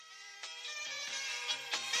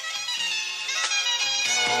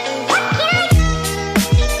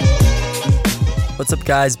What's up,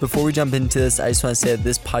 guys? Before we jump into this, I just want to say that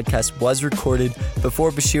this podcast was recorded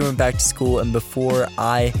before Bashir went back to school and before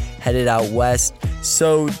I headed out west.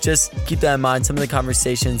 So just keep that in mind. Some of the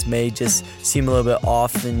conversations may just seem a little bit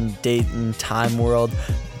off in date and time world,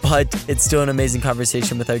 but it's still an amazing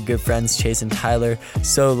conversation with our good friends Chase and Tyler.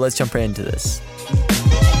 So let's jump right into this.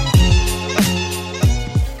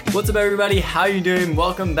 What's up, everybody? How you doing?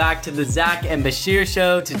 Welcome back to the Zach and Bashir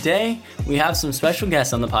Show. Today, we have some special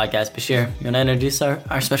guests on the podcast. Bashir, you want to introduce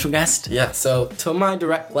our special guest? Yeah, so to my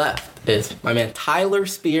direct left is my man Tyler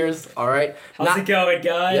Spears, all right? How's it going,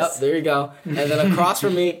 guys? Yep, there you go. And then across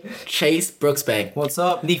from me, Chase Brooksbank. What's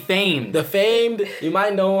up? The famed, You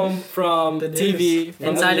might know him from the TV. From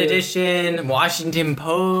Inside the news. Edition, Washington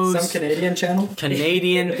Post. Some Canadian channel?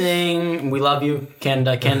 Canadian thing. We love you,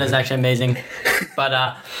 Canada. Canada's actually amazing.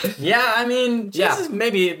 But, yeah, I mean, Chase is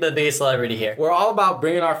maybe the biggest celebrity here. We're all about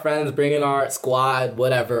bringing our friends, bringing our squad,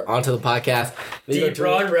 whatever, onto the podcast. Deep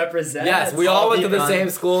Broad represents. Yes, we all went to the Deep same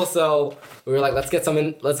school, so we were like, let's get some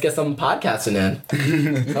podcasting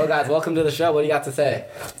in. So guys, welcome to the show. What do you got to say?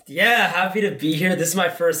 Yeah, happy to be here. This is my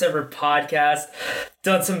first ever podcast.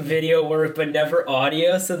 Done some video work, but never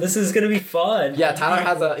audio, so this is gonna be fun. Yeah, Tyler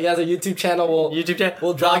has a YouTube channel.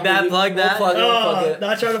 We'll Plug that. plug it.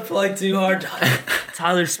 Not trying to plug too hard.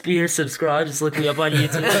 Tyler Spears, subscribe. Just look me up on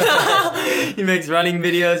YouTube. He makes running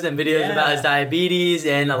videos and videos about his diabetes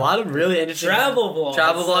and a lot of really interesting Travel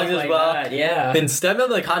vlogs as like well. that, yeah. Been stepping up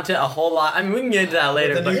the content a whole lot. I mean, we can get into that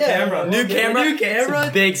later. The but new camera. New camera. New It's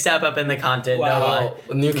a big step up in the content. Wow. No lie.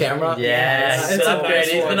 A new camera? Yeah, It's he's been a nice upgrading.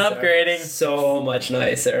 He's been one, upgrading. So much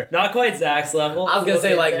nicer. Not quite Zach's level. I was gonna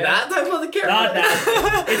say like there. that type of the camera. Not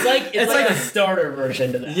that. It's like a starter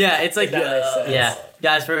version to that. Yeah, it's like If that makes sense. yeah.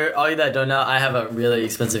 Guys, for all you that don't know, I have a really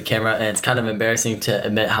expensive camera, and it's kind of embarrassing to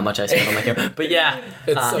admit how much I spend on my camera. But yeah,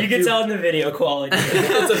 It's You can tell in the video quality.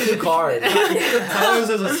 It's a few cars. Tyler's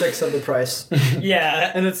is a sixth of the price,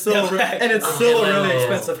 Yeah. and it's still a really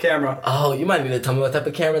expensive camera. Oh, you might need to tell me what type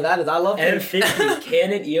of camera that is. I love it. M50,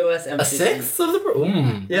 Canon EOS M50. A sixth of the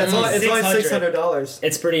price. Yeah, it's only $600. $600.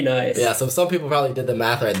 It's pretty nice. Yeah, so some people probably did the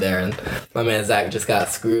math right there, and my man Zach just got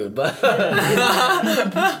screwed. But all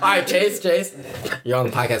right, Chase, you're on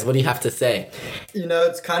the podcast. What do you have to say? You know,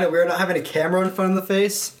 it's kind of weird not having a camera in front of the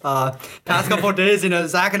face. Past couple of days,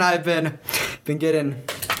 Zach and I have been getting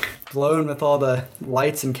blown with all the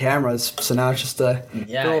lights and cameras, so now it's just a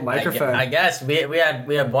little microphone. I guess we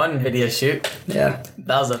had one video shoot. Yeah.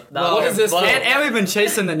 What is this? And we've been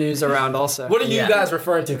chasing the news around also. What are you Yeah. guys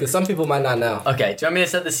referring to? Because some people might not know. Okay, do you want me to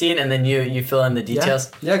set the scene and then you fill in the details?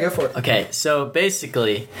 Yeah, go for it. Okay, so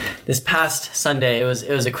basically, this past Sunday it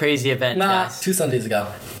was a crazy event, guys. 2 Sundays ago.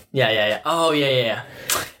 Yeah. Oh yeah.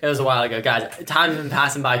 It was a while ago, guys. Time's been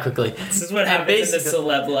passing by quickly. This is what happens in the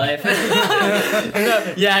celeb life.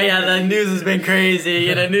 Yeah, the news has been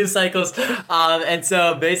crazy, news cycles. And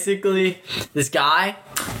so basically, this guy,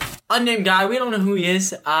 unnamed guy, we don't know who he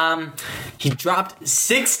is, he dropped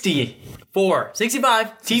 65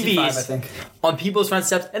 TVs I think. on people's front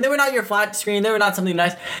steps, and they were not your flat screen, they were not something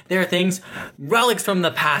nice, they were things, relics from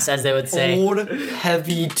the past, as they would say. Old,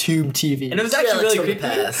 heavy tube TV. And it was actually Relics really from the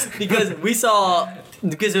creepy past.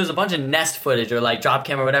 because there was a bunch of Nest footage or like drop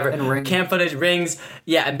cam or whatever, And Ring. cam footage, rings,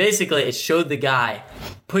 yeah, and basically it showed the guy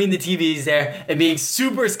putting the TVs there and being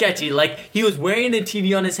super sketchy. Like, he was wearing the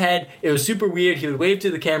TV on his head, it was super weird, he would wave to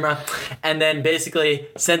the camera, and then basically,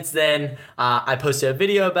 since then, I posted a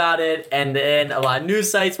video about it, and then a lot of news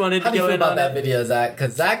sites wanted How to do you go feel in about on that it. video, Zach?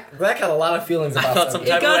 Because Zach had a lot of feelings about felt something.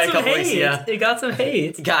 some It type of way got a some couple weeks hate. ago. It got some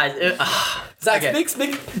hate. Guys, Zach, okay.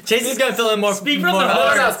 speak. Chase is gonna fill in more. Speak from more the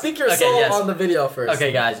about heart. it. Speak your Okay, soul yes. on the video first.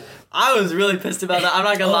 Okay, guys. I was really pissed about that. I'm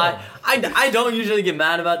not gonna lie. I don't usually get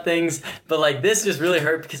mad about things, but like this just really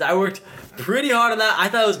hurt because I worked pretty hard on that. I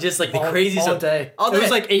thought it was just like the craziest all day. All day. It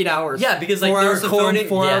was like 8 hours. Yeah, because like 4 they were hours to film, recording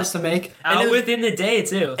 4 yeah. hours to make. And Out it was- within the day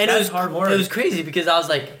too. And That's it was hard work. It was crazy because I was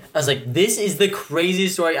like, this is the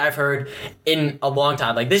craziest story I've heard in a long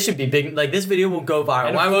time. Like, this should be big. Like, this video will go viral.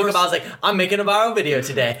 And When I of woke up, course- I was like, I'm making a viral video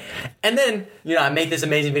today. And then, I make this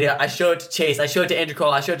amazing video. I show it to Chase. I show it to Andrew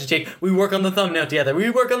Cole. I show it to Jake. We work on the thumbnail together. We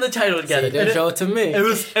work on the title together. You didn't show it to me. It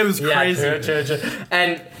was crazy. True.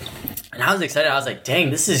 And I was excited. I was like, dang,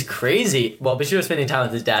 this is crazy. Well, Bashir was spending time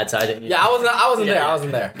with his dad, so I didn't. Yeah, I wasn't Yeah. there. I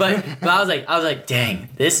wasn't there. But I was like, dang,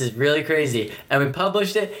 this is really crazy. And we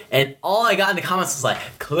published it, and all I got in the comments was like,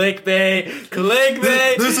 clickbait.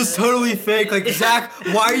 This is totally fake. Like, Zach,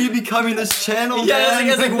 why are you becoming this channel? Yeah, man? I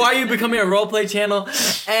was like, why are you becoming a roleplay channel?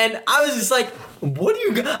 And I was just like, what do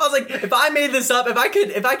you? I was like, if I made this up, if I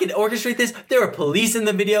could orchestrate this, there were police in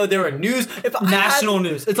the video, there were news. National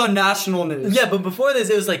news. It's on national news. Yeah, but before this,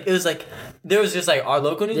 it was like there was just like our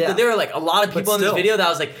local news, Yeah. but there were like a lot of people in this still. video that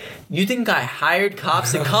was like, you think I hired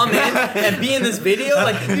cops to come in and be in this video?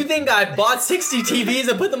 Like, you think I bought 60 TVs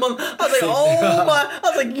and put them on? I was like, oh my! I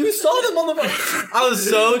was like, you saw them on the phone. I was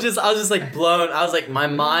just like blown. I was like, my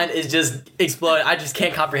mind is just exploding. I just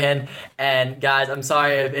can't comprehend. And guys, I'm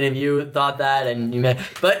sorry if any of you thought that, and you may,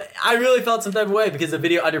 but I really felt some type of way because the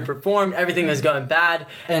video underperformed. Everything was going bad,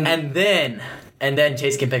 and then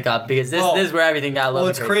Chase can pick up because this is where everything got a little. Well,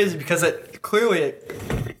 it's crazy because it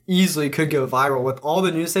easily could go viral with all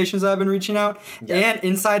the news stations that have been reaching out, and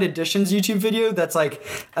Inside Edition's YouTube video that's like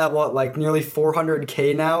at like nearly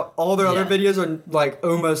 400K now. All their other videos are like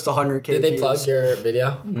almost 100K. Did they views. plug your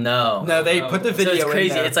video? No, they put the video. So it's crazy.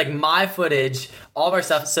 In there. It's like my footage, all of our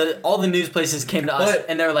stuff. So all the news places came to us,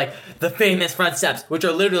 and they're like the famous front steps, which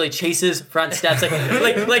are literally Chase's front steps.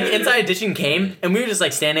 Like Inside Edition came, and we were just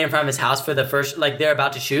like standing in front of his house for the first, like they're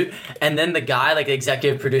about to shoot, and then the guy, like the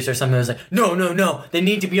executive producer or something, was like, no, they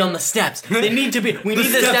need to be on the steps. They need to be. We need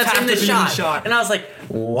the steps in the shot. And I was like,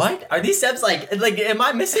 what are these steps like? Am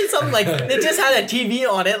I missing something? Like they just had a TV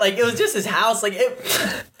on it. Like it was just his house. Like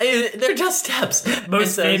they're just steps.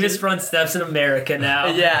 Most famous front steps in America now.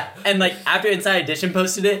 Yeah, and like after Inside Edition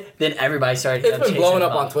posted it, then everybody started. It's been chasing blowing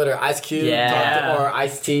them up on Twitter. Ice Cube or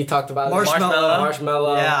Ice-T talked about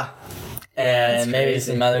Marshmallow. it. Yeah. And maybe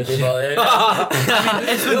some other people.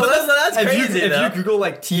 That's If crazy. you Google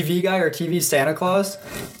like TV guy or TV Santa Claus,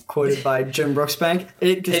 quoted by Jim Brooksbank,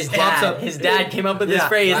 it just pops up. His dad came up with this Yeah.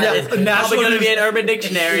 phrase. Yeah. It's probably National going to be News- an Urban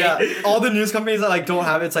Dictionary. Yeah, all the news companies that like don't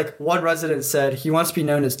have it, it's like one resident said he wants to be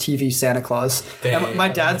known as TV Santa Claus. Damn. And my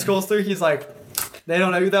dad scrolls through, he's like, they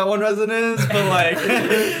don't know who that one resident is, but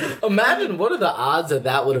like, Imagine what are the odds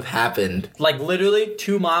that would have happened? Like literally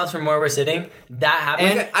 2 miles from where we're sitting, that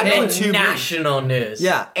happened. And national news.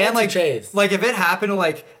 yeah, and like Chase. like if it happened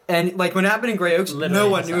like when it happened in Gray Oaks, Literally no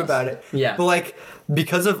one his knew house. about it. Yeah. but like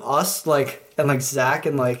because of us, like and like Zach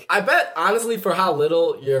and like I bet honestly for how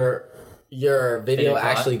little your video clout.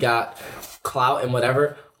 actually got clout and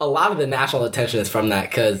whatever, a lot of the national attention is from that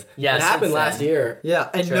because Yeah, it happened since last then. year. yeah,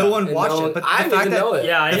 and True. no one And watched no it. one- But I the didn't fact even that know it.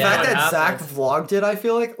 Yeah, the yeah, fact it that Zach happens. vlogged it, I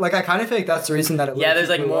feel like I kind of feel like that's the reason that it. Yeah, there's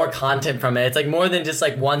low-key like blew more up. content from it. It's like more than just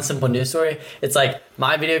like one simple news story. It's like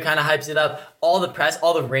my video kind of hypes it up. All the press,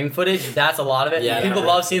 all the ring footage, that's a lot of it. Yeah, People yeah.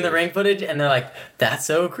 love seeing the ring footage and they're like, that's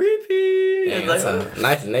so creepy. Dang, It's that's like, a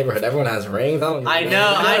nice neighborhood. Everyone has rings. I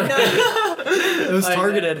know. It was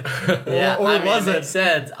targeted. Yeah, or I mean, was it it? makes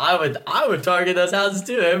sense. I would target those houses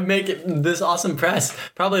too. It would make it this awesome press.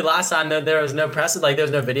 Probably last time there was no press, like there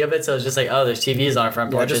was no video of it, so it was just like, oh, there's TVs on our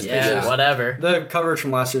front porches. just Yeah, pictures. whatever. The coverage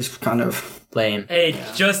from last year's kind of. Lame. Hey,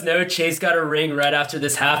 just know Chase got a ring right after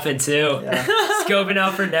this happened too. Scoping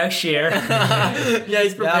out for next year. Yeah,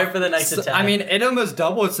 he's prepared for the next attack. I mean, it almost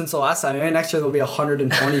doubled since the last time. Maybe next year there'll be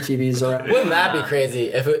 120 TVs around. Wouldn't that be crazy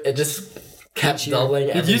if it just kept doubling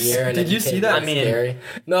every year? And did it you see became that? I mean- scary.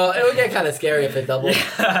 No, it would get kind of scary if it doubled.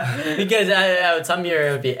 because some year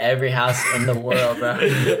it would be every house in the world, bro.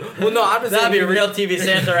 Well, no, I'm just That'd be saying, real TV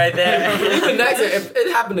Santa right there. Even next year, if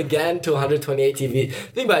it happened again to 128 TV,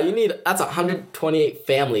 think about it. That's 128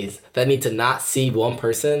 families that need to not see one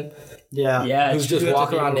person Yeah. Yeah, who's just You have to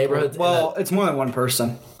walking be around able to- neighborhoods. Well, it's more than one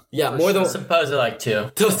person. Yeah, more than Supposedly like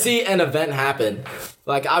 2. to see an event happen.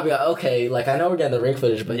 Like, I'll be like, okay, like, I know we're getting the ring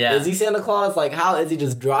footage, but Yeah. is he Santa Claus? Like, how is he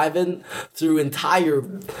just driving through entire...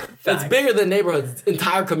 It's bigger than neighborhoods,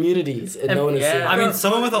 entire communities, and no one is Yeah. seeing it. I mean,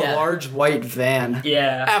 someone with a Yeah. large white van.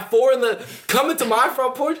 Yeah. At 4 in the... Coming to my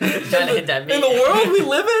front porch? In Trying to hit that the world we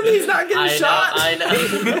live in, he's not getting shot. I know.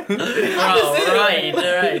 saying.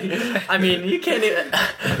 right. I mean, you can't even...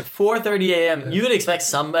 4:30 a.m. You would expect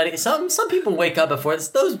somebody... Some people wake up before... It's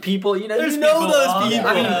those people, you know those people.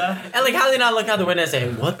 I mean, and like, how do they not look out the window and say,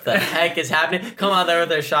 what the heck is happening? Come out there with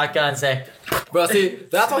their shotgun and say... Bro, see,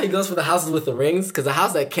 that's why he goes for the houses with the rings, because the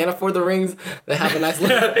house that can't afford the rings, they have a nice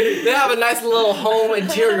little home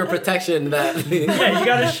interior protection that Yeah, you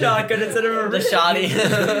got a shotgun instead of a The ring. shoddy.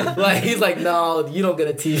 like he's like, no, you don't get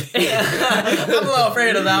a TV. I'm a little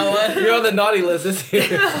afraid of that one. You're on the naughty list this year.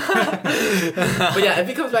 But yeah, if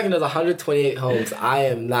he comes back and does 128 homes, I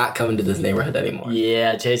am not coming to this neighborhood anymore.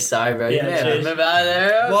 Yeah, Chase, sorry, bro. Yeah, You may have Chase. to move out of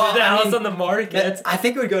there. Well, The I house mean, on the market. I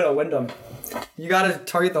think it would go to Wyndham. You gotta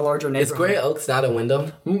target the larger neighborhood. Is Gray Oaks not a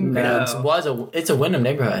Wyndham? No. It's a Wyndham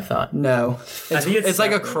neighborhood, I thought. No. I think It's like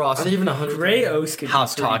a separate. cross. Not even 100. Gray Oaks could be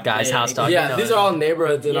House pretty talk, guys, big. house talk. Yeah, You know these it. are all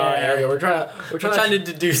neighborhoods in our Yeah. area. We're trying to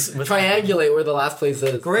deduce. triangulate where the last place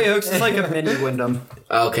is. Gray Oaks is like a mini Wyndham.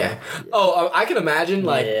 Okay. Oh, I can imagine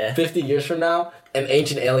like Yeah. 50 years from now, an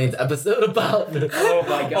Ancient Aliens episode about. Oh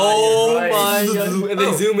my god. Oh you're right. my And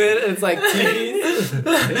they zoom in, and it's like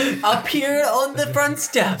TVs. Up here on the front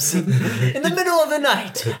steps, in the middle of the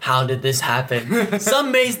night. How did this happen?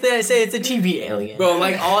 Some may say it's a TV alien. Bro,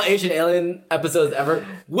 like all Ancient Alien episodes ever.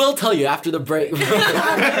 We'll tell you after the break.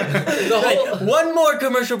 The whole One more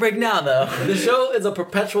commercial break now, though. the show is a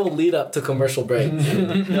perpetual lead up to commercial break.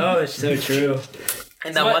 No, it's so true.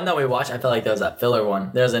 And So that what- one that we watched, I felt like there was that filler one.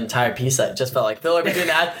 There was an entire piece that just felt like filler between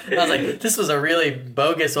ads. And I was like, this was a really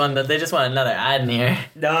bogus one, but they just want another ad in here.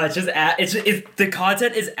 No, it's just it's the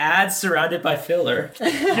content is ads surrounded by filler.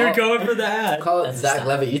 You're going for the ad. Call it That's Zach not-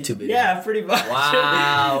 Levitt YouTube video. Yeah, pretty much.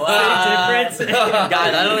 Wow. Same difference.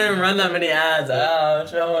 Guys, I don't even run that many ads.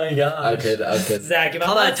 Ouch, oh my gosh. Okay. Zach, if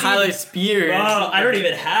Call I'm that not Tyler seeing- Spears. Bro, I don't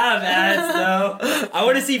even have ads though. I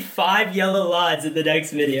want to see 5 yellow lines in the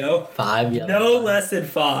next video. 5 yellow. No less than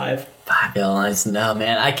 5. 5 yellow lines. No,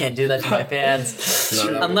 man, I can't do that to my fans. No,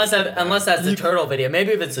 no. unless that's the turtle video.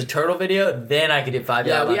 Maybe if it's a turtle video, then I could do 5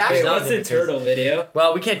 Yeah, yellow we lines. actually- That What's would the be crazy. turtle video?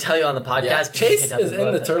 Well, we can't tell you on the podcast. Yeah, 'cause we Chase can't tell is people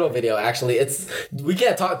in the about turtle video. Actually, we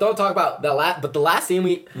can't talk. Don't talk about the but the last scene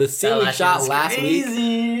we shot last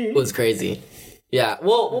week was crazy. Yeah,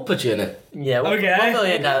 we'll put you in it. Yeah, we'll fill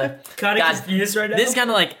you in, Tyler. Kind of Guys, confused right now. This is kind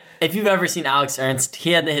of like, if you've ever seen Alex Ernst,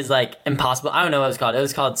 he had his like Impossible, I don't know what it was called. It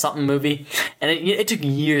was called something movie, and it took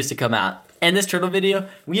years to come out. And this turtle video,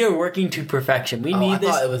 we are working to perfection. We I need this.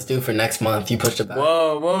 thought it was due for next month. You pushed it back.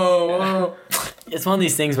 Whoa. It's one of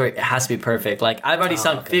these things where it has to be perfect. Like, I've already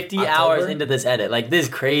sunk 50 October? hours into this edit. Like, this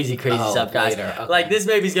crazy stuff, guys. later. Okay. Like, this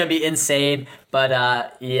movie's gonna be insane.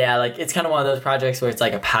 But, yeah, like, it's kind of one of those projects where it's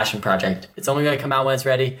like a passion project. It's only gonna come out when it's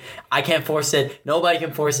ready. I can't force it. Nobody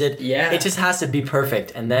can force it. Yeah. It just has to be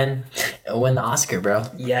perfect. And then it'll win the Oscar, bro.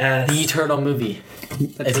 Yes. The turtle movie.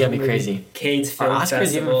 It's gonna be crazy. Canes Are Film Oscars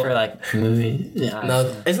Festival. even for, like, movie? Yeah.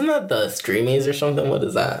 No, isn't that the Streamies or something? What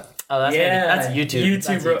is that? Oh, that's that's YouTube.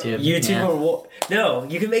 YouTube, That's YouTube. Yeah. Or, no,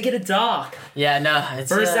 you can make it a doc. Yeah, no. It's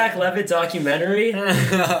First Zach Levitt documentary.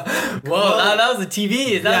 Whoa, that was the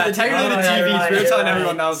TV. Is that Yeah, the technically the Oh, TV. right, We're you're telling right.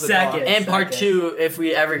 everyone that was the Second. dog. And part 2, if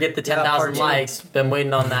we ever get the 10,000 part 2. likes. Been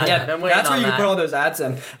waiting on that. Yeah, been waiting that's where on you that. put all those ads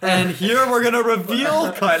in. And here we're gonna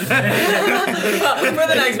reveal cut. For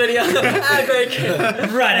the next video. Ad break.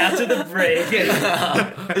 Right after the break.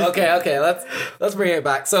 Okay, let's bring it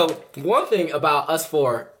back. So one thing about us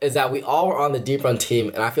four is that we all were on the Deep Run team,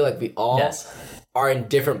 and I feel like we all Yes. are in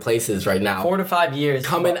different places right now. 4 to 5 years.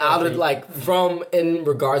 Coming out of from in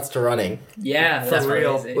regards to running. Yeah, That's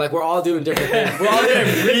real. crazy. Like we're all doing different things. We're all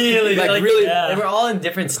doing really, really- and we're all in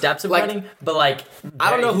different steps of Like, running, but like, I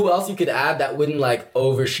don't know who else you could add that wouldn't like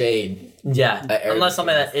overshade yeah, Eric unless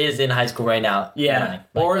somebody that is in high school right now. Yeah. running.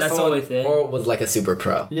 Like, or that's the someone only thing. or was like a super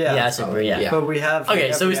pro. yeah, super, yeah. Yeah. But we have.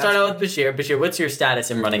 Okay, so we start out. out with Bashir. Bashir, what's your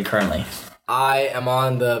status in running currently? I am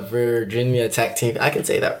on the Virginia Tech team. I can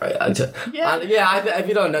say that, right? If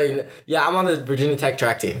you don't know, I'm on the Virginia Tech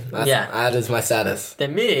track team. That is my status.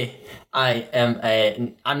 Then me, I'm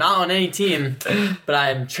not on any team, but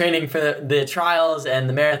I'm training for the trials and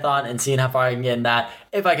the marathon and seeing how far I can get in that.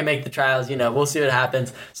 If I can make the trials, we'll see what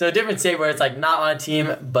happens. So a different state where it's like not on a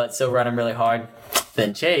team, but still running really hard.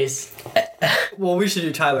 Then Chase. Well, we should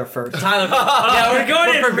do Tyler first. Tyler. Yeah, we're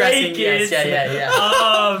going in progressing. rankings.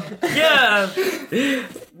 Yeah.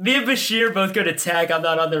 Me and Bashir both go to tech. I'm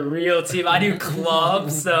not on the real team. I do club,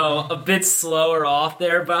 so a bit slower off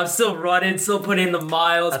there, but I'm still running, still putting in the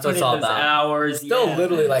miles, That's what putting it's in all those about. hours. Still yeah.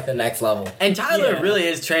 literally like the next level. And Tyler Yeah. really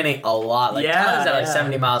is training a lot. Like Yeah, Tyler's at like yeah.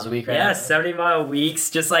 70 miles a week right Yeah, now. 70-mile weeks.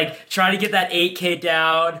 Just like trying to get that 8K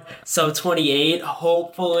down. So 28,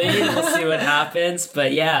 hopefully. We'll see what happens.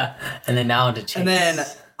 But yeah. And then now into Chase. And then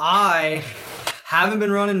I haven't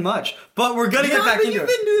been running much, but we're gonna get back into You've it.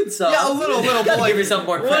 been doing some. Yeah, a little, You but gotta like, give yourself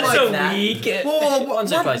more credit Once than a that. week. well,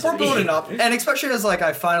 Once or twice a we're week. building up, and especially as like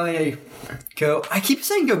I finally go. I keep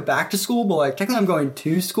saying go back to school, but like technically I'm going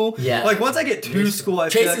to school. Yeah. Like once I get to school, I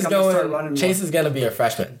feel Chase like is I'm gonna start going. running Chase more. is gonna be a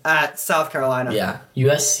freshman. At South Carolina. Yeah.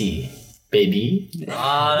 USC, baby.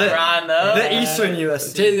 Oh, The- Ron, though. The Eastern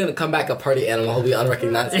USC. Chase is gonna come back a party animal. He'll be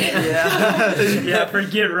unrecognizable. Yeah. Yeah,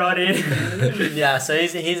 forget running. Yeah, so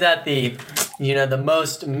he's at the the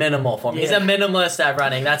most minimal form. He's a minimalist at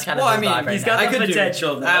running. That's kind of his vibe right he's now. got the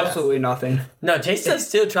potential. Absolutely nothing. No, Chase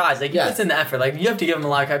still tries. Like, he puts in the effort. Like, you have to give him a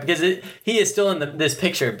lot of credit because he is still in this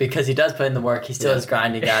picture because he does put in the work. He still is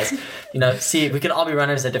grinding, guys. See, we can all be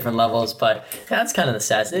runners at different levels, but that's kind of the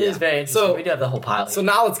stats. It is very interesting. So we do have the whole pile. So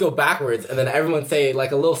now let's go backwards, and then everyone say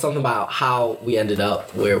like a little something about how we ended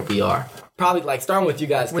up where we are. Probably like starting with you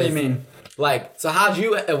guys. What do you mean? Like, so how'd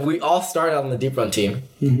you, if we all started on the deep run team,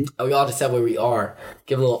 and we all just said where we are,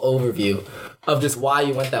 give a little overview of just why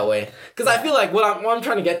you went that way. Because I feel like what I'm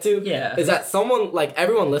trying to get to is that someone, like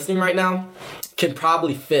everyone listening right now, can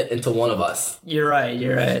probably fit into one of us. You're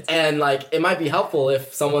right. And like, it might be helpful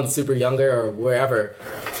if someone's super younger or wherever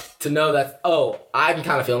to know that, I'm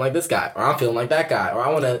kind of feeling like this guy, or I'm feeling like that guy, or I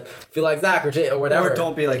want to feel like Zach or Jay or whatever. Or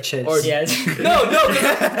don't be like Chase. Or, no.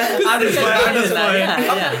 I'm just playing.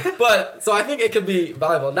 Yeah. But so I think it could be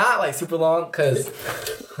valuable, not like super long, because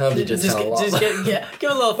that would be just kind of long.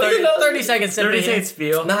 Give a little 30 seconds. 30 seconds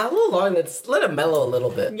feel. Nah, a little long. Let it mellow a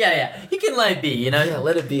little bit. Yeah. You can let it be. Yeah,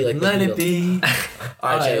 let it be. Like let it be.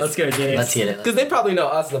 All right, let's go, James. Let's get it. Because they probably know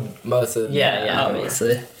us the most. Yeah,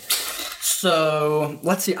 obviously. So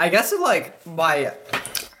let's see. I guess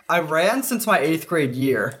I ran since my 8th grade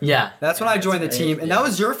year. Yeah. That's when I joined the team. And that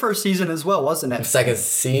was your first season as well, wasn't it? Second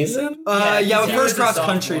season? First cross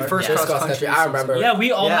country. First cross country. I remember. Yeah,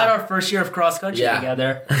 we all had our first year of cross country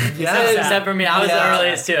together. Except for me. I was the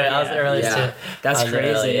earliest to it. That's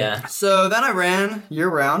crazy. Yeah. So then I ran year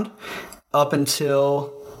round up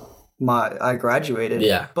until I graduated.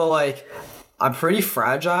 Yeah. But like, I'm pretty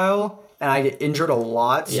fragile. And I get injured a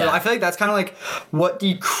lot. So I feel like that's kind of like what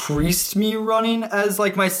decreased me running as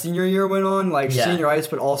like my senior year went on, like senioritis,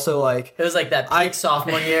 but also like... It was like that peak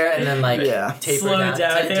sophomore year and then like taper down.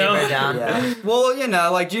 Yeah. Well,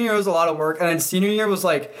 like junior was a lot of work. And then senior year was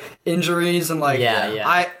like injuries and like...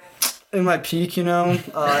 In my peak, indoor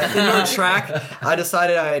track, I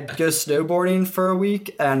decided I'd go snowboarding for a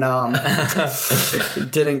week and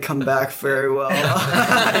didn't come back very well.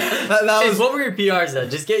 What were your PRs though?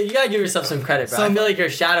 You gotta give yourself some credit, bro. I feel like you're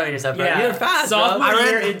shadowing yourself, bro. You're fast, sophomore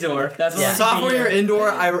year indoor. That's what sophomore year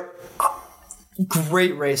indoor.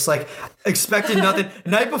 Great race, like expected nothing.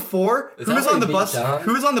 Night before, who was on the bus?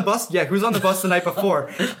 Who was on the bus? Yeah, who was on the bus the night before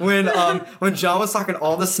when John was talking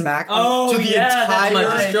all the smack to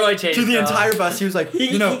the entire bus. He was like,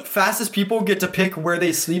 fastest people get to pick where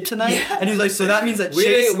they sleep tonight, and he was like, so that means that we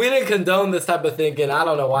didn't condone this type of thinking. I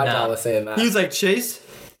don't know why John was saying that. He was like, Chase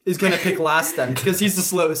is gonna pick last then because he's the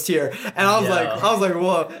slowest here, and I was like,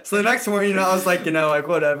 whoa. So the next morning, I was like,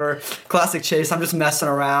 whatever, classic Chase. I'm just messing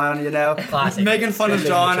around, making fun of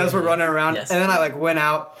John as we're running around, and then I went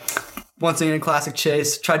out. Once again, classic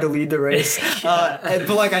Chase. Tried to lead the race, but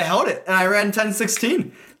I held it, and I ran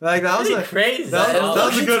 10:16. Like that was crazy. That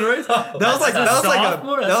was a good race. That was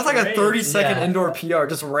like a 30-second indoor PR,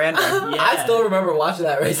 just random. I still remember watching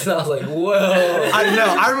that race, and I was like, whoa. I know.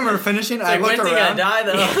 I remember finishing. I looked around. I die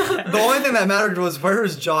though. The only thing that mattered was where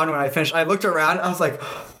was John when I finished. I looked around. I was like,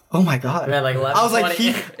 oh my god. Man, like I was like,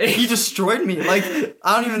 he destroyed me. Like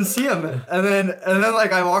I don't even see him. And then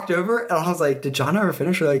like I walked over and I was like, did John ever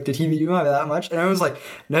finish, or like did he beat you by that much? And I was like,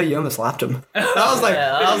 no, you almost lapped him. And I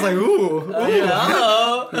was like, ooh.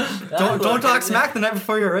 Don't talk smack the night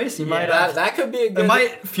before your race. You might that could be a good. It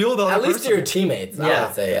might fuel the other at least person. your teammates. I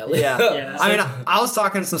would say at least. Yeah. I mean, I was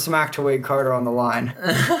talking some smack to Wade Carter on the line.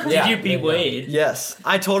 Did you beat Wade? Yes,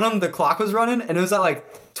 I told him the clock was running and it was at like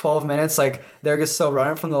 12 minutes, like they're just still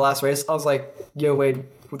running from the last race. I was like, yo, Wade,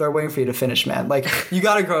 they're waiting for you to finish, man. Like, you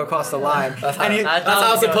gotta go across the line. That's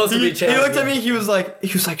how it's supposed to be changed. He looked at me, he was like,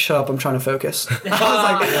 shut up, I'm trying to focus. I was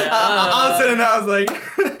like, I was sitting there, I was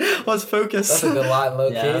like, let's focus. That's a good line, low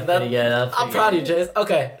key. I'm proud of you, Chase.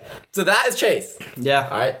 Okay, so that is Chase. Yeah.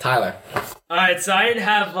 All right, Tyler. All right, so I didn't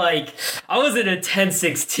have I wasn't a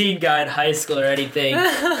 10-16 guy in high school or anything,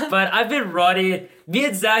 but I've been running. Me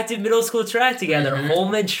and Zach did middle school track together,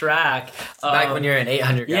 Holman track. Back when you were an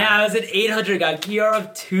 800 guy. Yeah, I was an 800 guy. PR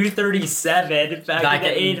of 237 back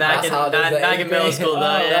in middle school.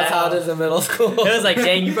 That's how it is in middle school. It was like,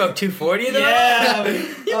 dang, you broke 240 though? Yeah.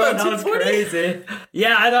 You broke 240? That was crazy.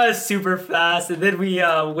 Yeah, I thought it was super fast. And then we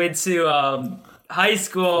went to... high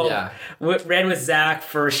school, ran with Zach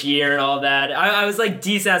first year and all that. I was like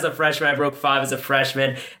decent as a freshman. I broke 5 as a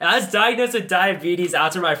freshman. And I was diagnosed with diabetes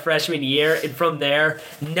after my freshman year. And from there,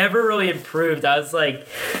 never really improved. I was like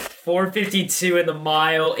 4:52 in the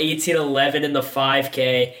mile, 18:11 in the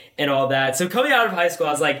 5K and all that. So coming out of high school,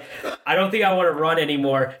 I was like, I don't think I want to run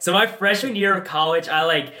anymore. So my freshman year of college, I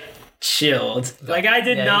chilled. Like I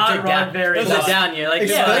did not run very well. It was a down year. Like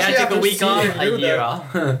I took a week off, a year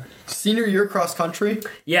off. Senior year cross country?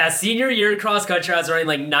 Yeah, senior year cross country, I was running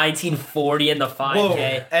like 1940 in the 5K. Whoa.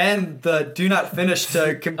 And the do not finish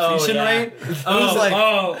to completion rate. It was like,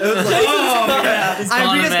 yeah. we just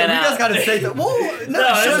gotta say that. Well,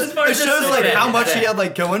 it shows like how much he had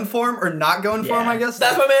like going for him or not going for him, I guess.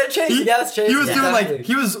 That's what made it change. That's changed. He was doing like,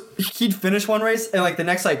 he'd finish one race and like the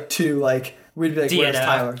next like two, like, we'd be like, where's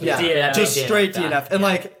Tyler? Yeah, just straight DNF. And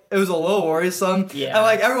like, it was a little worrisome. Yeah. And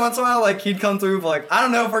like every once in a while, like he'd come through, but like I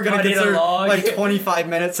don't know if we're gonna consider like 25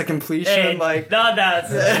 minutes of completion. Hey, like no, that's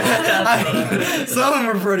some of them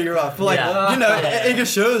were pretty rough. But like it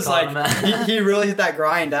just shows like he really hit that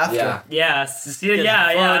grind after. Yeah.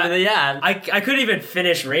 I couldn't even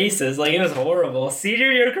finish races. Like it was horrible.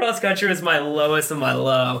 Senior year cross country was my lowest of my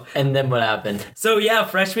low. And then what happened? So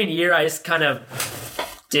freshman year I just kind of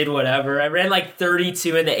did whatever. I ran like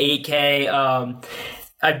 32 in the 8K.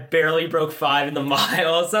 I barely broke 5 in the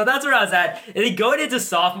mile, so that's where I was at. And then going into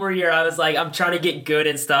sophomore year, I was like, I'm trying to get good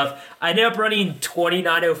and stuff. I ended up running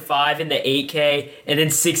 29:05 in the 8K and then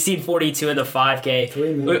 16:42 in the 5K.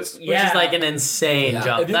 3 minutes. Which is like an insane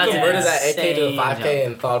jump. If you converted that 8K to a 5K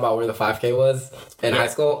and thought about where the 5K was in high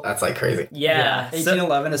school, that's like crazy.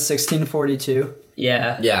 1811 is 1642.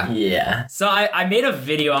 Yeah. So I made a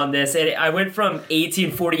video on this, and I went from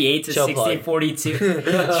 1848 to 1642. True.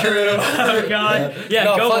 Oh god. Yeah.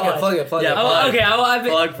 No, plug it. Yeah.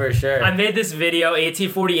 Plug for sure. I made this video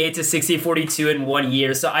 1848 to 1642 in 1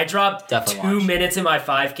 year. So I dropped 2 minutes in my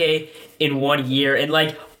 5K in 1 year, and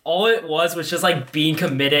like all it was just like being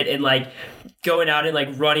committed and like going out and like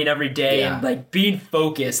running every day and like being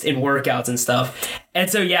focused in workouts and stuff. And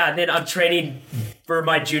so then I'm training for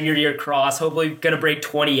my junior year cross, hopefully gonna break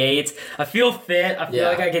 28. I feel fit. I feel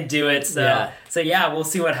like I can do it. So we'll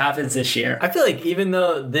see what happens this year. I feel like even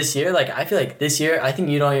though this year, I think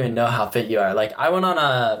you don't even know how fit you are. Like I went on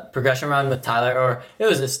a progression run with Tyler, or it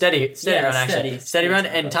was a steady run actually. Steady run,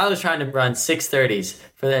 and Tyler was trying to run 6:30s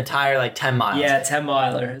for the entire 10 miles. Yeah, 10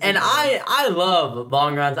 miler. And I love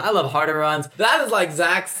long runs. I love harder runs. That is like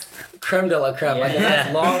Zach's creme de la creme. Like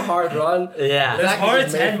that long, hard run. Yeah. There's hard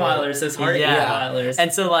 10 milers. There's hard 8 milers.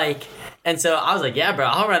 And so I was like, yeah, bro,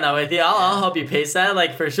 I'll run that with you. I'll help you pace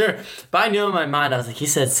that, for sure. But I knew in my mind, I was like, he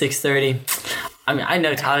said 6:30. I mean, I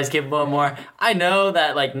know Tyler's capable of more. I know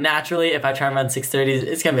that, naturally, if I try and run 6:30s,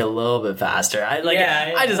 it's going to be a little bit faster. I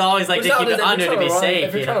just always like to keep it under to be safe.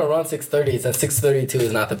 If you're trying to run 6:30s, then 6:32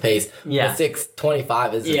 is not the pace. Yeah.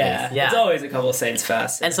 6:25 is the pace. Yeah. It's always a couple of seconds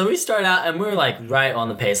faster. And so we start out, and we're, right on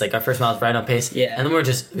the pace. Our first mile is right on pace. Yeah. And then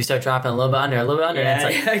we start dropping a little bit under. Yeah.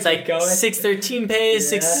 And it's like 6:13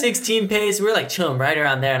 pace, 6:16 pace. We're, chilling right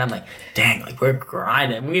around there. And I'm like, dang, we're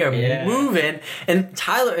grinding. We are moving. And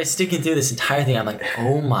Tyler is sticking through this entire thing. I'm like,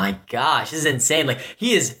 oh my gosh, this is insane.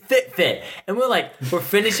 He is fit. And we're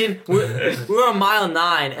finishing. We're on mile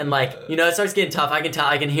 9, and it starts getting tough. I can tell.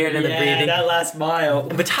 I can hear it in the breathing. Yeah, that last mile.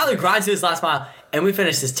 But Tyler grinds through this last mile, and we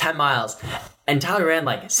finished this 10 miles. And Tyler ran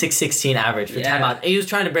 6:16 average for 10 miles. And he was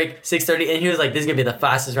trying to break 6:30, and he was like, this is going to be the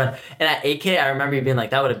fastest run. And at 8K, I remember you being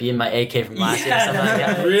like, that would have been my 8K from last year or something like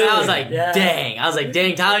that. Really? And I was like,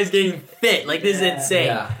 dang, Tyler's getting fit. This is insane.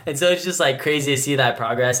 Yeah. And so it's just crazy to see that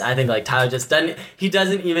progress. I think Tyler just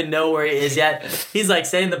doesn't even know where he is yet. He's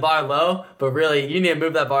setting the bar low, but really, you need to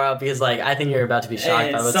move that bar up because I think you're about to be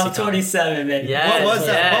shocked by what's sub 27, man. Yes,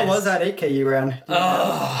 what was that 8K you ran?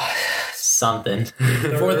 Oh. Something.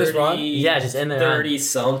 For this run? Yeah, just in there. 30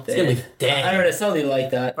 something. It's gonna be dang. I don't know, something like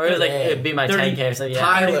that. Or it was it'd be my 10K or something.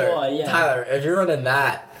 Yeah. Tyler, if you're running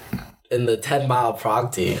that in the 10-mile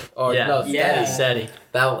prog team, steady.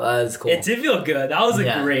 That was cool. It did feel good. That was a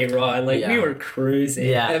great run. We were cruising.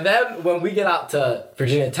 Yeah. And then when we get out to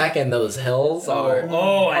Virginia Tech and those hills are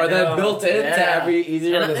then built into every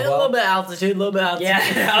easy run as well. A little bit altitude, Yeah,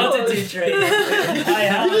 altitude training. You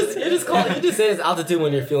just say it's altitude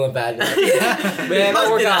when you're feeling bad. Man,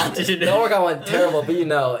 that workout went terrible, but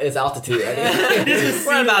it's altitude.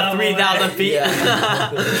 We're at about 3,000 feet.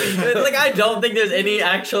 Yeah. I don't think there's any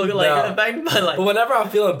actual effect, but whenever I'm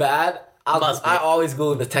feeling bad, I always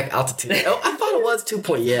go with the Tech altitude. I thought it was 2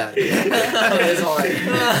 point. Yeah. It's hard.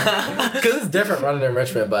 Because it's different running in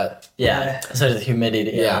Richmond, but... Yeah. So the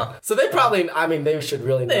humidity. Yeah. So they probably... they should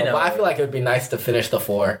really know. But I feel like it would be nice to finish the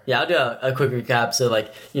 4. Yeah, I'll do a quick recap. So,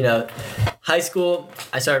 high school,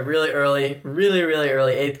 I started really early,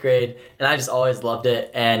 8th grade, and I just always loved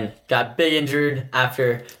it, and got big injured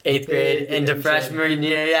after 8th grade into freshman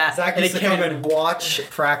year. Yeah. Zach used to come and watch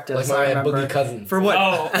practice. Like my boogie cousin. For what?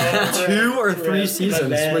 2 or 3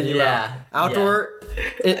 seasons when you were outdoor,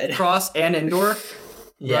 cross, and indoor.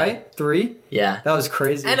 right? 3? Yeah. That was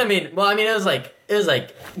crazy. And it was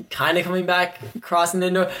like kind of coming back, crossing the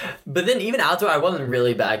indoor. But then even outdoor, I wasn't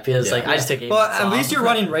really back because I just took 8 Well, months at off. least you're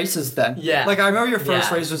running races then. Yeah. Like I remember your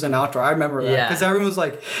first race was in outdoor. I remember that because everyone was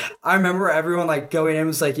like, I remember everyone like going in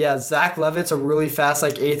was like, yeah, Zach Levitt's a really fast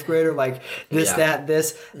like 8th grader, like this, that,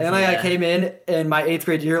 this. And then I came in my 8th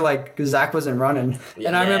grade year, like Zach wasn't running,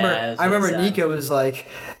 and I remember Nico was like.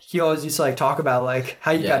 He always used to like talk about like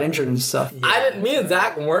how you got injured and stuff. Me and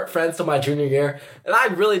Zach weren't friends till my junior year, and I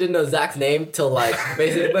really didn't know Zach's name till like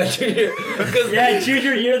basically my junior year.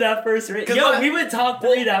 Junior year that first race. We went top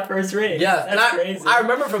 3 that first race. Yeah, that's crazy. I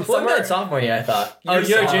remember from summer sophomore year. I thought. You're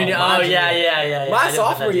junior. Oh yeah. My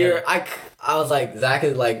sophomore year, I was like, Zach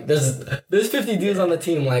is like, there's 50 dudes on the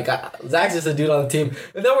team. Like, Zach's just a dude on the team.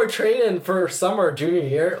 And then we're training for summer junior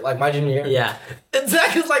year, like my junior year. Yeah. And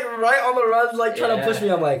Zach is like right on the runs, like trying to push me.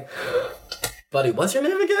 I'm like, buddy, what's your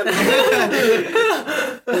name again?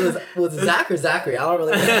 was it Zach or Zachary? I don't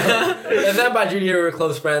really know. And then by junior year, we were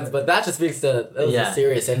close friends, but that just speaks to, it was a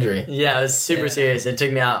serious injury. Yeah, it was super serious. It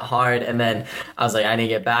took me out hard, and then I was like, I need to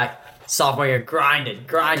get back. Sophomore year, grinded.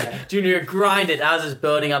 Junior year, grinded. I was just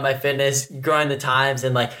building up my fitness, growing the times,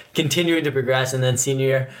 and like continuing to progress. And then senior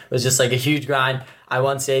year was just like a huge grind. I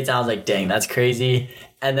won states, and I was like, dang, that's crazy.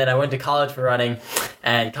 And then I went to college for running.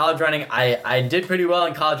 And college running, I did pretty well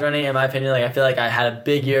in college running, in my opinion. Like I feel like I had a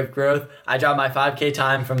big year of growth. I dropped my 5K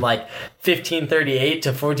time from like 15:38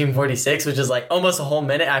 to 14:46, which is like almost a whole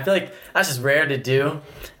minute. I feel like that's just rare to do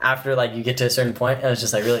after like you get to a certain point. It was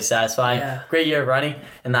just like really satisfying. Yeah. Great year of running.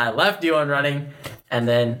 And then I left D1 running. And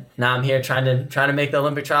then now I'm here trying to make the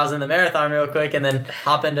Olympic trials in the marathon real quick and then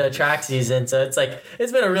hop into a track season. So it's like,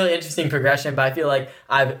 it's been a really interesting progression, but I feel like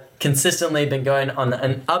I've consistently been going on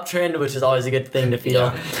an uptrend, which is always a good thing to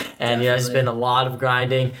feel. And it's been a lot of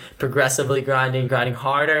grinding, progressively grinding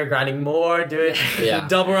harder, grinding more, doing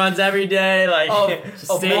double runs every day. Like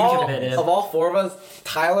staying committed. Of all 4 of us,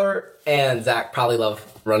 Tyler and Zach probably love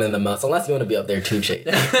running the most, unless you want to be up there too, Chase.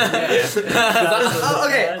 I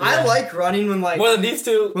like running when like more than these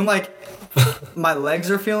two. When like my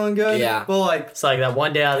legs are feeling good. Yeah. But like it's like that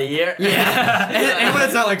one day out of the year. Yeah. and when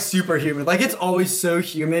it's not like super humid. Like it's always so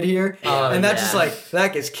humid here. And that just like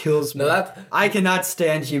that just kills me. No, I cannot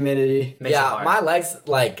stand humidity. My legs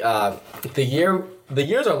like the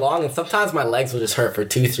years are long, and sometimes my legs will just hurt for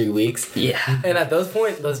 2-3 weeks. Yeah. And at those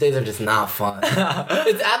days are just not fun.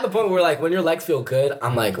 It's at the point where, like, when your legs feel good,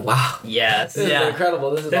 I'm like, wow. Yes. This is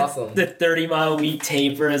incredible. This is awesome. The 30-mile-a-week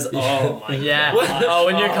taper is, oh, my God.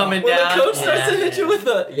 When you're coming when down. When the coach starts to hit you with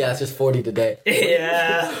it's just 40 today.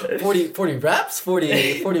 Yeah. 40 reps?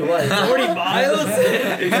 41. 40 miles?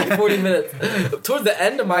 40 minutes. Towards the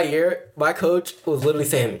end of my year, my coach was literally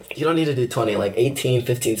saying, you don't need to do 20, like 18,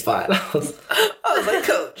 15 is fine. I was like,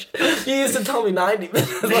 coach, you used to tell me 90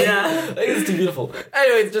 minutes. Like, it's too beautiful.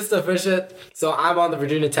 Anyways, just to finish it. So I'm on the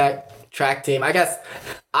Virginia Tech track team. I guess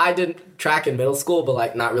I did track in middle school, but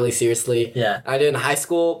like not really seriously. Yeah. I did in high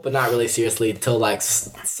school, but not really seriously till like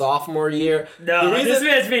sophomore year. No, this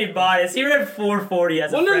man's being biased. He ran 440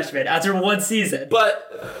 as a freshman after one season.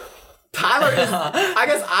 But Tyler is, I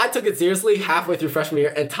guess I took it seriously halfway through freshman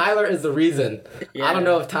year, and Tyler is the reason. Yeah. I don't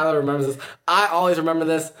know if Tyler remembers this. I always remember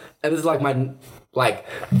this, and this is like my,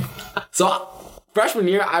 so freshman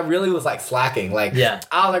year, I really was like slacking. I was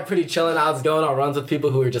like pretty chilling. I was going on runs with people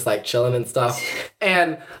who were just like chilling and stuff.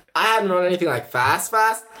 And I hadn't run anything like fast,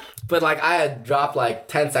 but like I had dropped like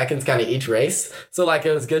 10 seconds kind of each race. So like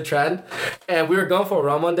it was a good trend. And we were going for a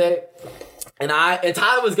run one day. And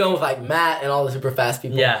Tyler was going with like Matt and all the super fast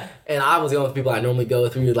people. Yeah. And I was going with people I normally go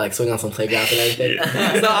with. We would like swing on some playgrounds and everything.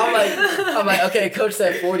 So I'm like, okay, coach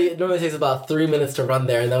said 40. It normally takes about 3 minutes to run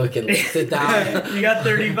there, and then we can sit down. You got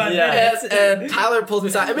 35 minutes. And Tyler pulls me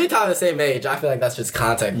aside. I mean, Tyler the same age. I feel like that's just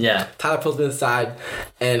context. Yeah. Tyler pulls me aside,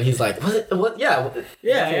 and he's like, what? Yeah.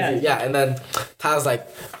 And then Tyler's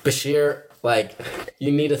like, Bashir, like,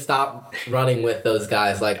 you need to stop running with those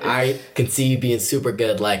guys. Like, I can see you being super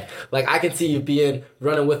good. Like I can see you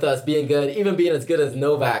running with us, being good, even being as good as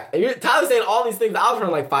Novak. And Tyler's saying all these things. I was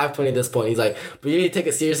running like 5:20 at this point. He's like, but you need to take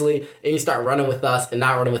it seriously, and you start running with us and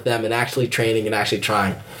not running with them and actually training and actually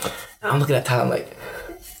trying. And I'm looking at Tyler, I'm like,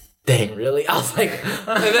 dang, really? I was like,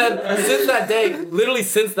 and then since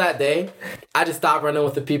that day, I just stopped running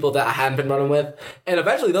with the people that I hadn't been running with. And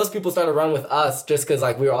eventually those people started running with us just because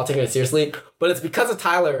like we were all taking it seriously. But it's because of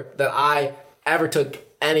Tyler that I ever took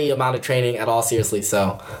any amount of training at all seriously.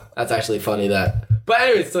 So that's actually funny that. But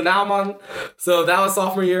anyways, so now I'm on. So that was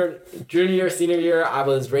sophomore year, junior year, senior year. I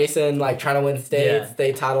was racing, like trying to win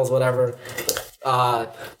state titles, whatever.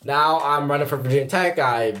 Now I'm running for Virginia Tech.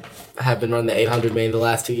 I have been running the 800 main the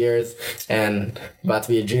last 2 years, and about to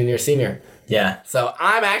be a junior, senior. Yeah. So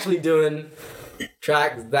I'm actually doing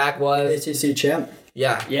track. Zach was ACC champ.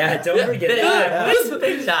 Yeah. Yeah, don't forget that.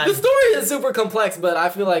 Big time. The story is super complex, but I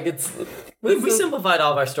feel like We simplified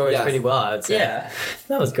all of our stories pretty well, I would say. Yeah.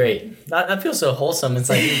 That was great. That feels so wholesome. It's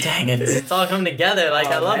like, dang, it's all coming together. Like,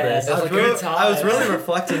 I love this. I was really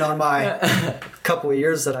reflecting on my couple of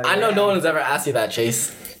years that I know no one has ever asked you that,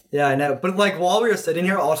 Chase. Yeah, I know. But like while we were sitting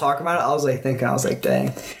here all talking about it, I was like thinking,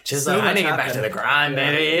 dang. Just so like, I much need to get back to happened. the grind,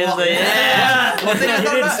 baby. Well, It's like, yeah. One thing I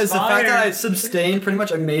thought about is the fact that I Inspired. sustained pretty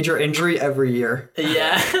much a major injury every year.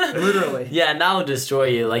 Yeah. Literally. Yeah, and that will destroy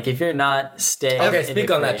you. Like, if you're not staying. Okay, in speak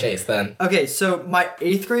your on that, grade. Chase, then. Okay, so my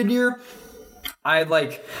 8th grade year,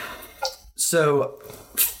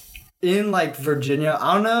 in like Virginia,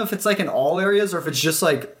 I don't know if it's like in all areas or if it's just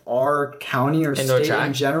like our county or Indoor state track?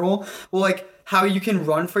 in general. Well, like how you can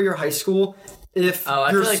run for your high school if Oh,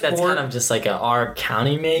 I your feel like that's sport- kind of just like our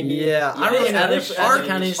county, maybe. Yeah, I don't really know. Other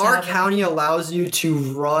counties Our have it. county allows you to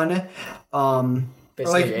run,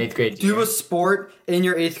 Basically, your 8th grade do year. a sport in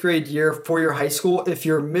your 8th grade year for your high school if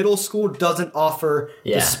your middle school doesn't offer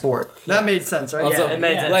Yeah. the sport. That made sense, right? Also, it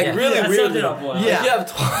made sense, like yeah. really That weird. summed it up well. Yeah. You have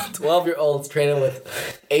 12-year-olds training with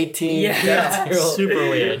 18, Yeah. 17-year-olds. Super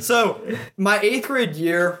weird. So my 8th grade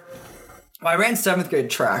year, I ran 7th grade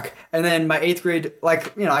track, and then my 8th grade,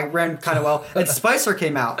 I ran kind of well. And Spicer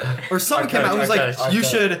came out, or someone came out, and was like, coach. "You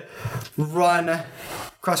should run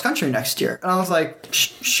cross country next year." And I was like,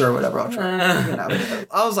 "Sure, whatever, I'll try."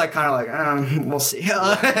 I was like, kind of like, we'll see.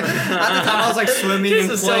 At the time, I was like swimming This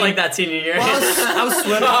and is playing. so like that senior year. I was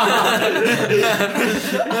swimming.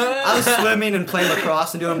 I was swimming and playing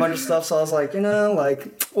lacrosse and doing a bunch of stuff. So I was like,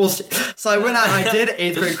 we'll see. So I went out and I did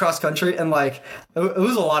 8th grade cross country, and it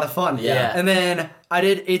was a lot of fun. Yeah. And then I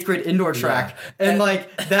did 8th grade indoor track, and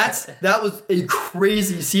that was a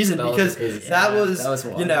crazy season That was because a crazy season. that was that was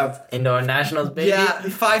wild. Indoor nationals, baby. yeah,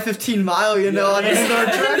 5:15 mile, on indoor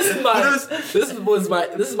track.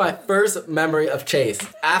 This is my first memory of Chase.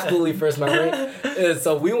 Absolutely first memory.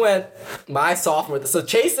 So we went my sophomore. So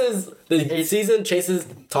the season Chase is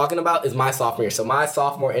talking about is my sophomore year. So my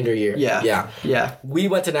sophomore indoor year. Yeah. We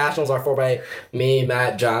went to nationals. Our 4x8. Me,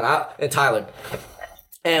 Matt, John, and Tyler.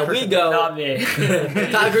 And we go. Not me.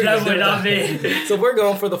 Definitely not me. So we're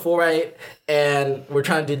going for the 4x8, and we're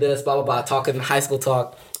trying to do this, blah, blah, blah, talking high school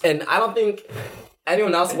talk. And I don't think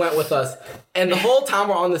anyone else went with us. And the whole time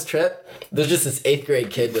we're on this trip, there's just this 8th grade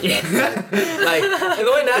kid with us. And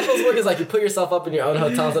the way nationals work is you put yourself up in your own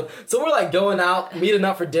hotel and stuff. So we're going out, meeting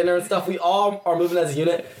up for dinner and stuff. We all are moving as a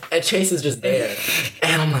unit, and Chase is just there.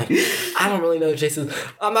 And I'm like, I don't really know who Chase is.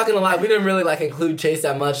 I'm not gonna lie, we didn't really include Chase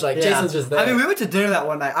that much. Chase was just there. I mean, we went to dinner that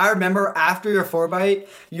one night. I remember after your 4x8,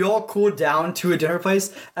 you all cooled down to a dinner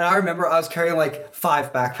place, and I remember I was carrying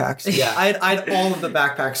 5 backpacks. Yeah. I had all of the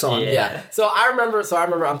backpacks on. Yeah. So I remember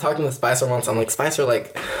I'm talking to Spicer once. I'm like, Spicer,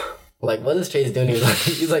 what is Chase doing?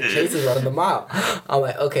 He's like, Chase is running the mile. I'm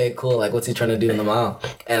like, okay, cool. What's he trying to do in the mile?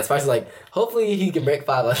 And Spicer's like, hopefully he can break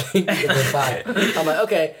 5. I think he can break 5. I'm like,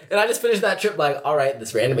 okay. And I just finished that trip all right,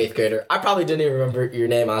 this random 8th grader. I probably didn't even remember your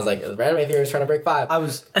name. I was like, the random 8th grader is trying to break 5. I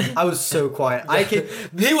was so quiet.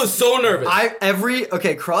 He was so nervous.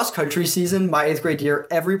 Cross country season, my 8th grade year,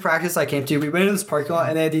 every practice I came to, we went in this parking lot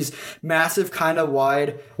and they had these massive kind of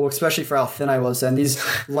wide, well, especially for how thin I was then, these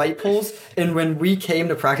light poles. And when we came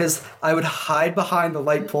to practice, I would hide behind the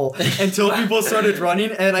light pole until people started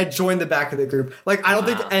running, and I joined the back of the group. I don't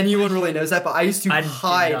think anyone really knows that, but I used to I did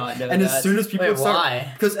hide. not know And that. as soon as people Wait, would start, why?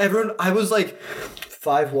 because I was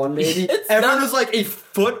 5'1" maybe. Everyone was a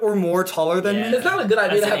foot or more taller than me. it's not a good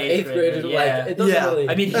idea That's to have an 8th graders. yeah. It doesn't Yeah. really.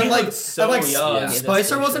 I mean, he And looked so young. yeah. in those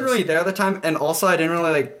Spicer wasn't pictures. really there at the time, and also I didn't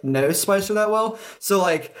really know Spicer that well. So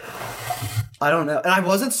I don't know, and I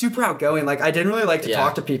wasn't super outgoing. I didn't really like to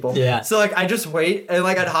talk to people. Yeah. So I just wait, and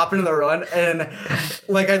I'd hop into the run, and I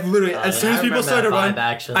literally as soon as I people remember started that running, vibe,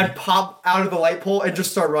 actually. I'd pop out of the light pole and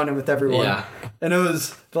just start running with everyone. Yeah. And it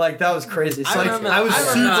was that was crazy. So I was remember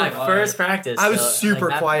super. my first practice. I was so, super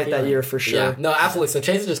quiet that feeling. year for sure. Yeah, no, absolutely. So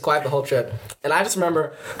Chase is just quiet the whole trip, and I just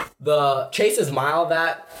remember the Chase's mile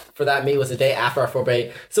for that meet was the day after our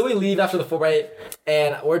 4x8. So we leave after the 4x8,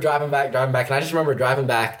 and we're driving back, and I just remember driving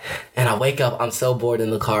back, and I wake up, I'm so bored in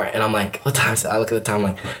the car, and I'm like, what time is it? I look at the time,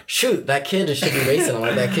 I'm like, shoot, that kid should be racing. I'm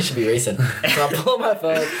like, that kid should be racing. So I pull up my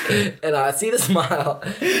phone, and I see this mile,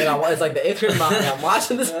 and it's the 8th grade mile, and I'm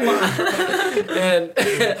watching this mile, and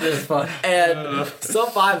It was fun. And sub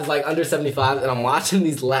 5 is under 75, and I'm watching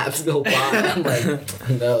these laps go by. I'm like,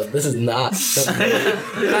 no, this is not.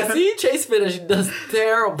 And I see Chase finish. He does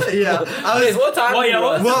terrible. Yeah. What time? Well, yeah,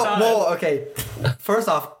 what was Well, okay. First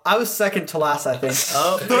off, I was second to last, I think.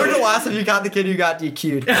 Oh. Third to last if you got the kid who got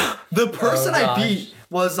DQ'd. The person I beat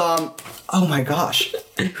was, oh my gosh.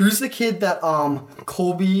 Who's the kid that,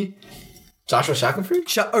 Colby... Joshua Shackelford?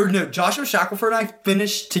 Joshua Shackelford and I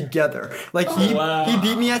finished together. Like, he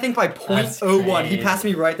beat me, I think, by 0.01. He passed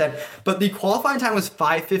me right then. But the qualifying time was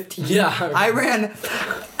 5:15. Yeah. I ran...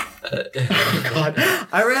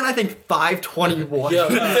 I ran, I think, 5:21. Yeah,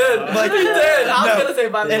 you did. Like, you did. I was gonna say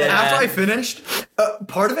 5:21. And after I finished,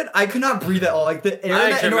 part of it, I could not breathe at all. Like, the air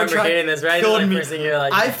in that indoor track killed me.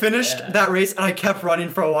 I finished that race and I kept running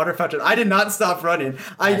for a water fountain. I did not stop running.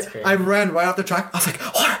 I ran right off the track. I was like,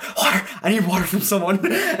 water! I need water from someone.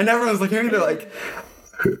 And everyone was looking at me. They're like,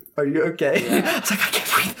 are you okay? I was like, I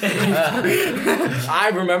can't breathe.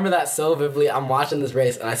 I remember that so vividly. I'm watching this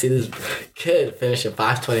race and I see this kid finish at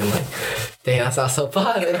 5:20. I'm like, dang, that sounds so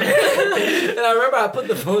fun. And I remember I put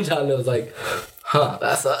the phone down and it was like, huh,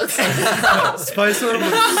 that sucks. Spicer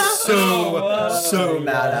was so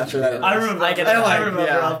mad after that. I remember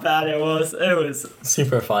how bad it was. It was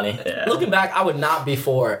super funny. Yeah. Looking back, I would not be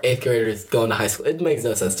for 8th graders going to high school. It makes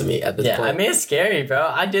no sense to me at this point. I mean, it's scary, bro.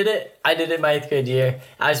 I did it my 8th grade year.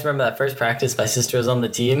 I just remember that first practice, my sister was on the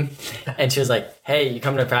team, and she was like, hey, you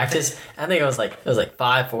coming to practice? I think it was like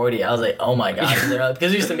 5:40. I was like, oh my god.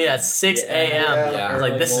 Because we used to meet at 6 a.m. I was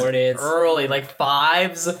like, this is early, like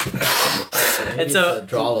 5s. And so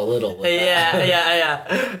draw a little.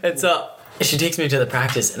 Yeah. And so she takes me to the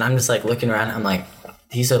practice, and I'm just like looking around. I'm like,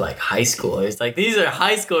 these are like high schoolers. Like, these are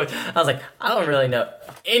high schoolers. I was like, I don't really know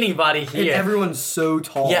anybody here. And everyone's so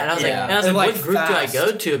tall. Yeah, and I was like, what group do I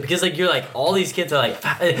go to? Because like you're like, all these kids are like,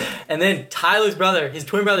 and then Tyler's brother, his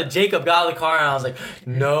twin brother Jacob, got out of the car, and I was like,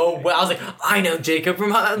 no way. I was like, I know Jacob from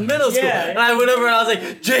middle school. And I went over and I was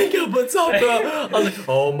like, Jacob, what's up, bro? I was like,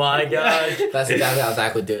 oh my gosh. That's exactly how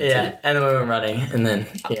Zach would do it too. And then we went running, and then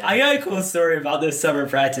I got a cool story about those summer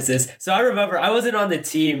practices. So I remember I wasn't on the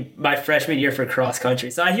team my freshman year for cross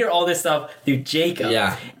country, so I hear all this stuff through Jacob.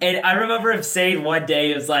 Yeah. And I remember him saying one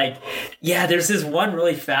day, it was like, yeah, there's this one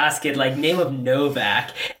really fast kid, like, name of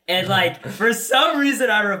Novak. And, like, for some reason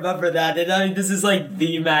I remember that. And I mean, this is, like,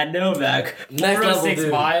 the Matt Novak.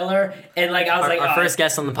 406 miler. And, like, I was our first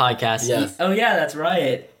guest on the podcast. Yes. Oh, yeah, that's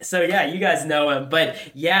right. So, yeah, you guys know him. But,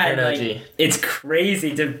 yeah, like, it's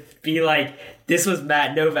crazy to be like, this was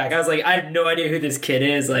Matt Novak. I was like, I have no idea who this kid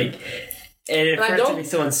is. Like... And for it to be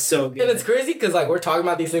someone so good. And it's crazy because, like, we're talking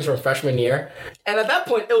about these things from freshman year. And at that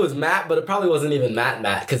point, it was Matt, but it probably wasn't even Matt.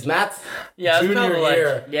 Because Matt's junior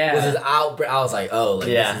year was his out. I was like, oh, like,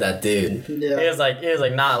 this is that dude. Yeah. He was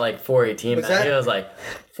like not like 418, Matt. He was like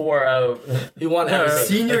 4-0. He won everything.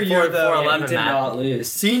 Senior year, though. 411, did not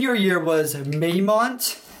lose. Senior year was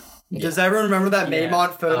Maymont. Does everyone remember that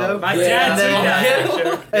Maymont photo? My dad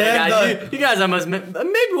did that. You guys almost...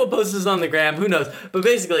 Maybe we'll post this on the gram. Who knows? But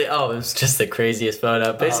basically, it was just the craziest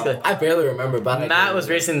photo. Basically, I barely remember about that. Matt was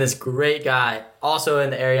racing this great guy also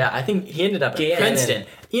in the area. I think he ended up at Princeton.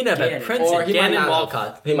 He ended up at Princeton. Gannon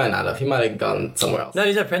Walcott. He might not have. He might have gone somewhere else. No,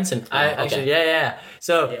 he's at Princeton.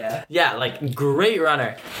 So, like, great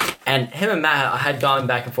runner. And him and Matt had gone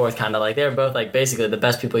back and forth kind of. Like, they were both, like, basically the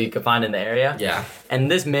best people you could find in the area. Yeah. And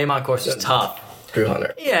this Maymont course was tough. Drew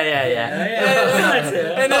Hunter. Yeah.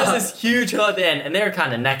 And there was this huge hill at the end, and they were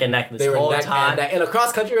kind of neck and neck this whole time. In a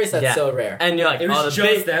cross country race, that's so rare. And you're like,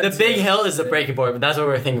 the big hill is the breaking point, but that's what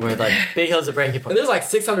we were thinking. We're like, big hill is the breaking point. And there's like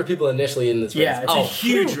 600 people initially in this race. Yeah, it's a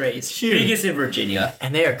huge race. Huge. Biggest in Virginia.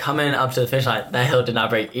 And they are coming up to the finish line. That hill did not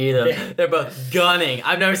break either. They're both gunning.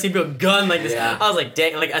 I've never seen people gun like this. Yeah. I was like,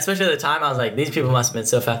 dang, like, especially at the time, I was like, these people must have been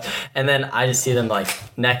so fast. And then I just see them like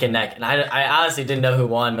neck and neck. And I honestly didn't know who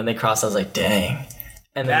won when they crossed. I was like, dang.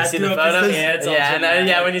 And then you see the photo,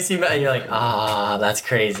 when you see, you're like, that's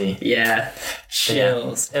crazy. Yeah,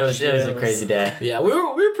 chills. It was a crazy day. Yeah, we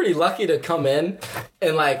were pretty lucky to come in,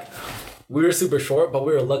 and like, we were super short, but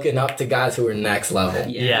we were looking up to guys who were next level.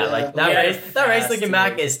 Yeah, like that race looking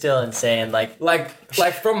back is still insane. Like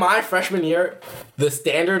from my freshman year, the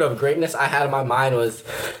standard of greatness I had in my mind was,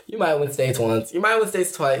 you might win states once, you might win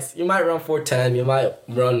states twice, you might run 410, you might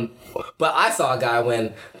run. But I saw a guy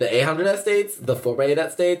win the 800 at states, the 4x8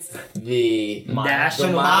 at states, the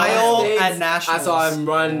mile at nationals. I saw him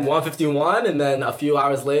run 151, and then a few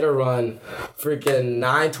hours later run freaking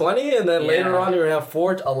 920, and then later on he ran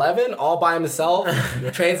 411 all by himself.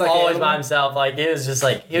 Trains like always by himself. Like, it was just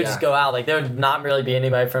like he would just go out. Like, there would not really be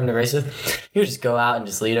anybody for him to race with. He would just go out and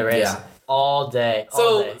just lead a race. Yeah. All day.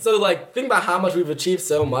 So like, think about how much we've achieved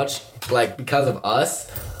so much, like, because of us.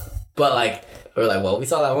 But like, we're like, well, we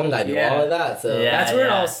saw that one guy do all of that. So that's where it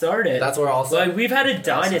all started. That's where it all started. Like, we've had a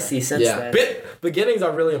dynasty since then. Beginnings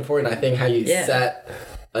are really important. I think how you set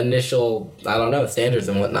initial, I don't know, standards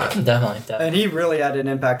and whatnot. Definitely. And he really had an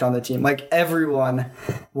impact on the team. Like everyone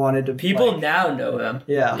wanted to. People now know him.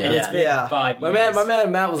 Yeah. And it's been 5 years. My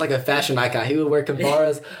man Matt was like a fashion icon. He would wear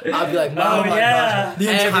Kinvaras. I'd be like, Mom, the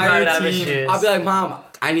entire team. team. I'd be like, Mom,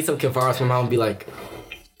 I need some Kinvaras. My mom would be like,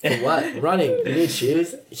 for what? Running? You need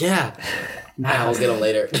shoes? Yeah. I will get them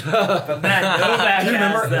later. Matt Novak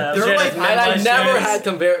remember? has There were like, And I never had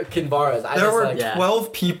Kinvaras. there were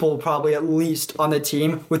 12 people probably at least on the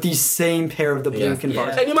team with the same pair of the blue Kinvaras.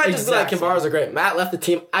 Yeah. And you might just be like, Kinvaras are great. Matt left the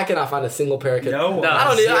team. I cannot find a single pair of Kinvaras. No one.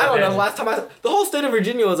 I don't know. Last time the whole state of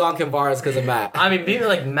Virginia was on Kinvaras because of Matt. I mean, people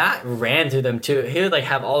like Matt ran through them too. He would like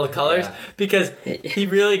have all the colors because he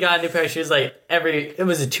really got a new pair of shoes like it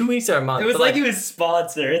was 2 weeks or a month. It was like he was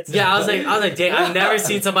sponsored. I was like, dang, I've never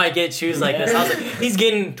seen somebody get shoes like this. I was like, he's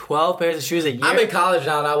getting 12 pairs of shoes a year. I'm in college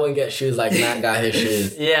now and I wouldn't get shoes like Matt got his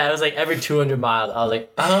shoes. Yeah, it was like every 200 miles. I was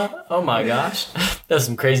like, oh my gosh. That was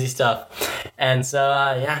some crazy stuff. And so,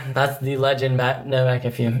 that's the legend Matt Novak,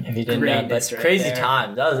 if you didn't know. But crazy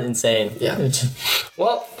times. That was insane. Yeah.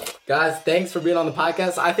 Well, guys, thanks for being on the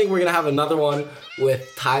podcast. I think we're going to have another one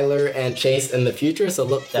with Tyler and Chase in the future, so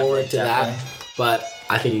look forward to that. But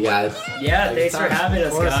I think you guys... Yeah, thanks for having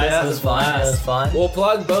us, guys. Yeah, it was fun. We'll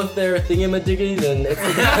plug both their thingamajiggies and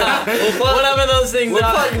we'll plug whatever those things we'll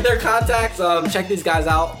are. plug their contacts. Check these guys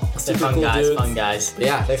out. They're fun guys. But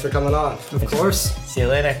yeah, thanks for coming on. Of course. See you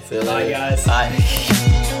later. See you later. Bye, guys.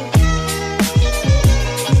 Bye.